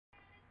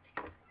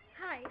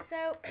Hi,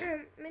 so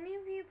many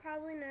of you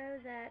probably know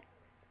that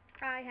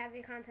I have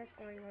a contest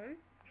going on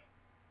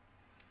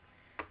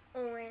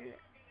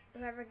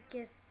whoever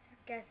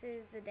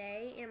guesses the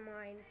day and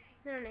my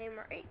name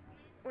right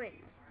wins.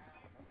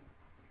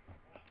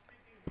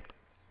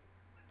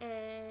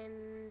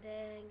 And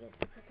I guess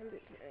I put some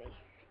boots in me.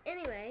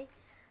 Anyway,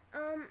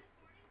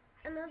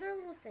 another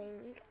little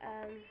thing,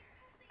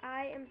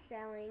 I am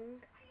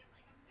selling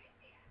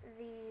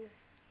these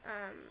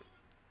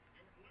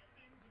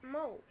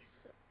molds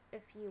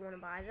if you want to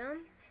buy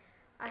them.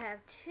 I have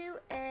 2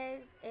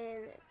 eggs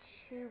and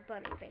 2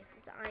 bunny faces.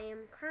 I am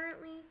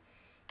currently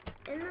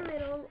in the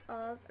middle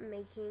of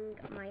making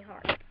my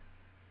heart.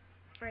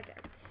 Right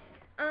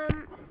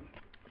there.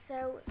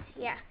 So,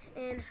 yeah,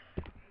 and,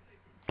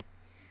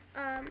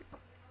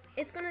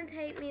 it's gonna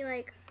take me,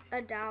 like,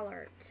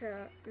 $1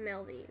 to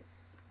mail these.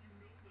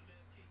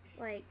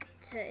 Like,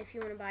 if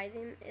you want to buy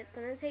them, it's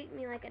gonna take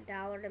me, like,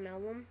 $1 to mail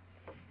them.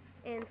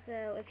 And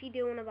so, if you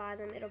do want to buy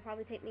them, it'll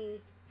probably take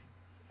me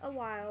a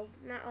while,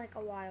 not like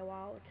a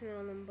while to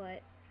mail them,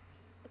 but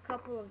a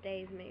couple of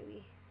days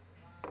maybe.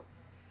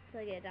 So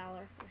I get $1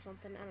 or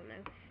something, I don't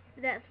know.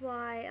 That's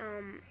why,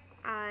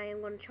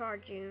 I'm going to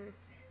charge you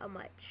a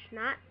much.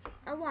 Not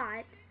a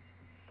lot,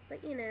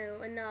 but, you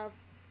know, enough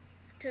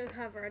to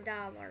cover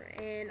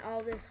 $1 and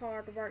all this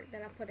hard work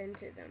that I put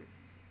into them.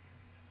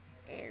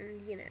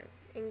 And, you know,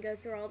 and go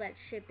through all that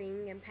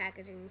shipping and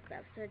packaging and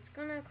stuff. So it's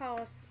going to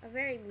cost a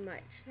very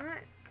much.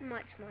 Not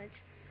much.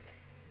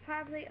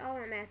 Probably all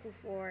I'm asking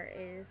for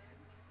is,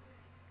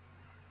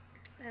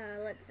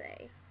 let's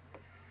say,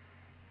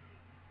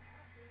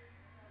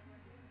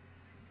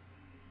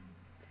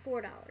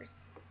 $4.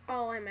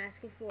 All I'm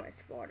asking for is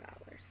 $4.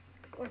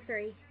 Or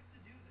 $3.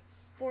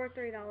 $4 or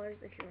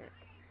 $3 if you want.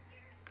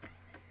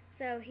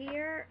 So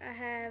here I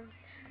have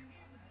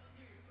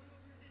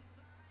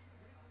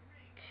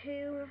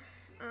 2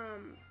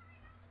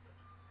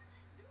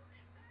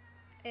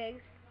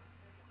 eggs,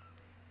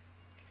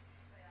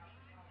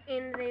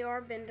 and they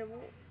are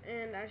bendable,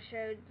 and I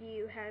showed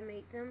you how to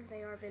make them.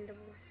 They are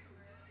bendable.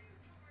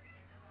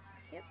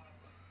 Yep.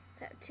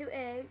 So 2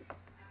 eggs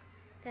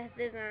that has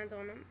designs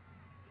on them.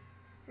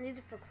 And these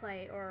are for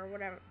clay or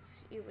whatever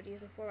you would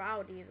use them for. I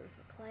would use them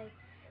for clay.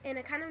 And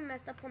I kind of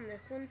messed up on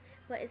this one,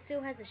 but it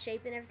still has the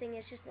shape and everything.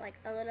 It's just like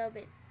a little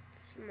bit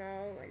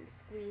small and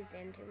squeezed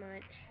in too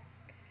much.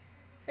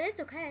 But it's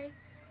okay.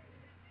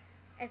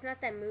 It's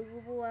not that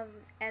movable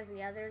as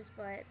the others,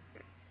 but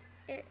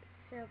it's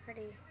still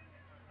pretty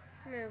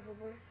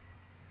movable.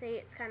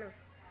 See, it's kind of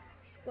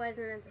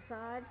squeezing at the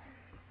sides.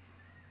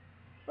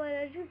 But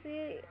as you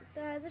see, it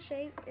has a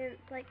shape, and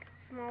it's like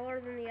smaller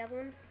than the other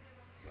ones.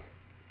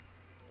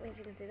 If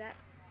you can see that.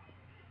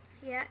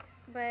 Yeah,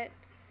 but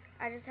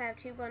I just have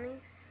 2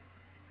 bunnies,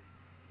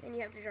 and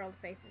you have to draw the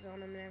faces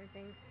on them and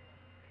everything.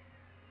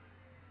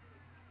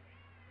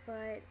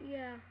 But,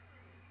 yeah.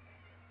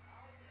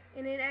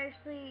 And it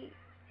actually,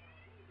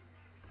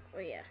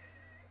 well, yeah.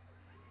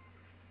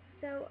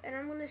 So, and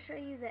I'm going to show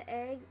you the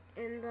egg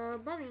and the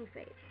bunny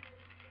face.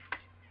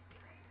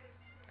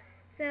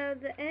 So,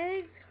 the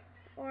eggs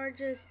are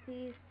just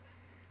these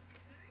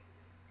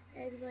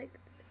eggs like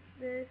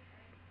this,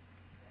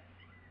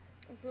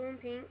 blue and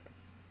pink.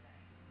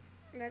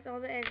 That's all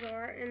the eggs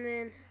are. And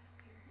then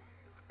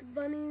the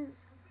bunnies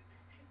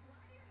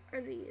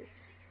are these.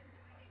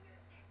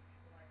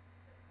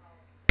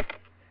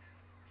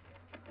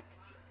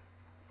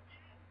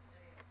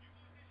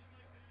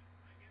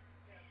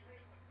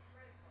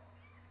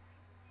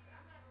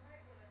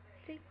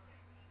 See?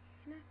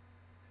 You know?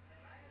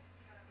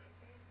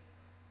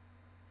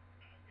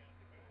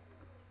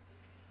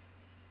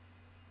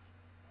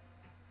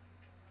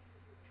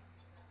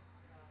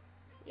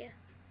 Yeah.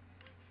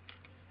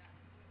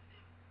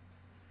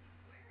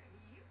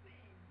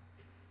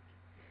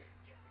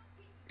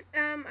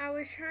 I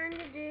was trying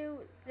to do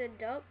the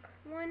duck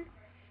one,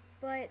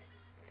 but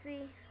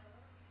see,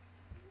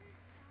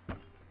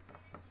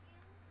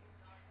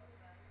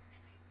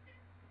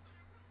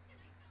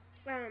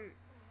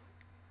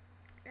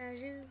 as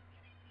you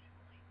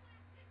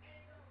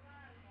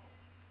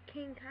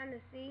can kind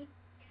of see,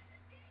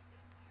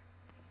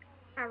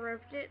 I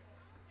roped it,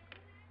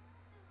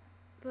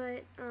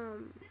 but,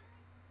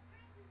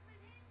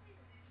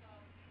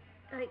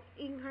 like,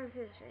 you can kind of see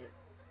the shape.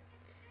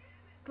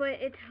 But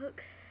it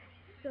took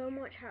so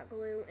much hot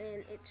glue,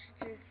 and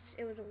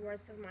it was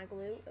worth of my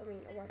glue. I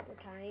mean, worth the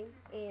time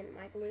and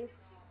my glue.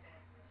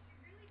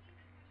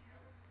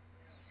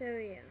 So,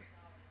 yeah.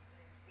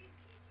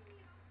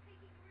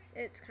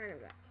 It's kind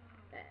of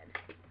bad.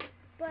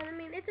 But, I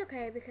mean, it's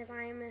okay because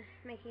I am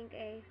making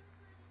a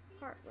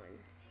heart one.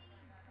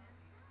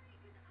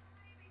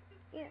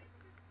 Yeah.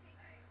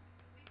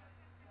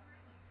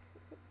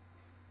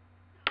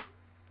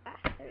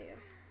 There we go.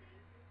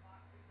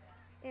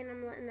 And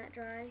I'm letting that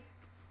dry.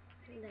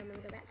 And then I'm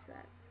going to go back to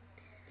that.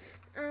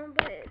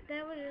 But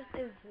that was just a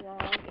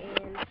vlog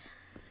and,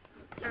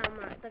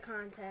 the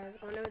contest,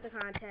 going over the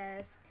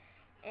contest,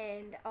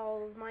 and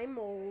all of my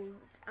molds.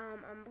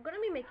 I'm going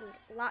to be making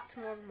lots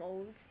more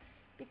molds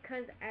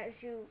because as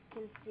you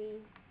can see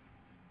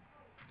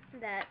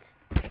that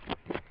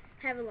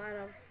have a lot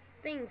of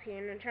things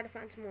here, and I'm trying to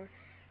find some more.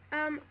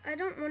 I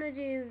don't want to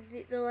do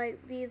the like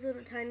these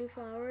little tiny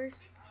flowers.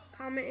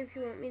 Comment if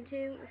you want me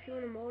to, if you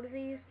want to mold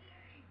these,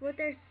 but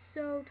they're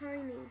so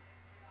tiny.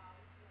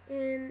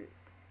 And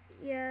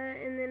yeah,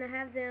 and then I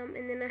have them,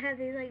 and then I have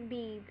these like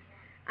beads.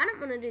 I don't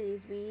want to do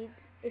these beads.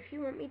 If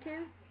you want me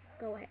to,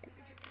 go ahead,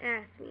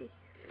 ask me.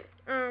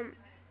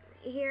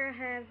 Here I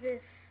have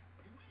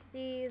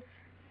these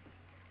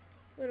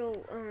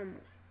little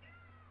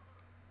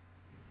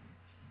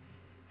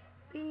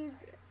beads.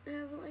 I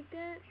have it like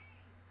that.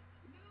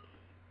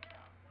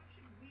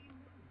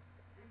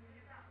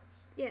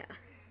 Yeah.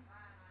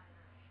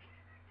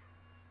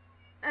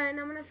 And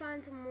I'm gonna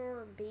find some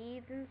more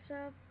beads and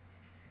stuff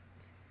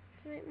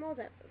to make mold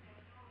up.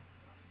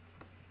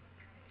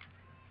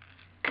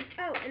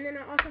 Oh, and then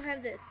I also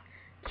have this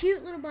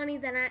cute little bunny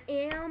that I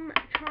am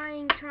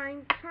trying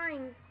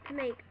to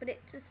make, but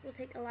it just will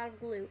take a lot of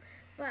glue.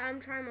 But I'm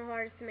trying my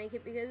hardest to make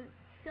it because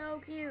it's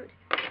so cute.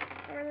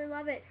 I really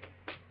love it.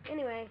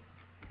 Anyway,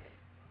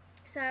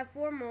 so I have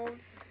 4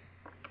 molds.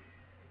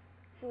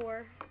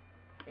 4.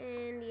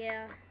 And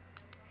yeah.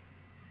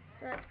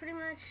 So that's pretty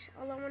much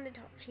all I wanted to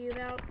talk to you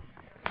about.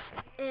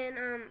 And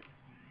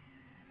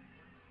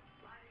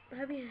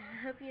hope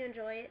you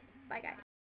enjoy it. Bye guys.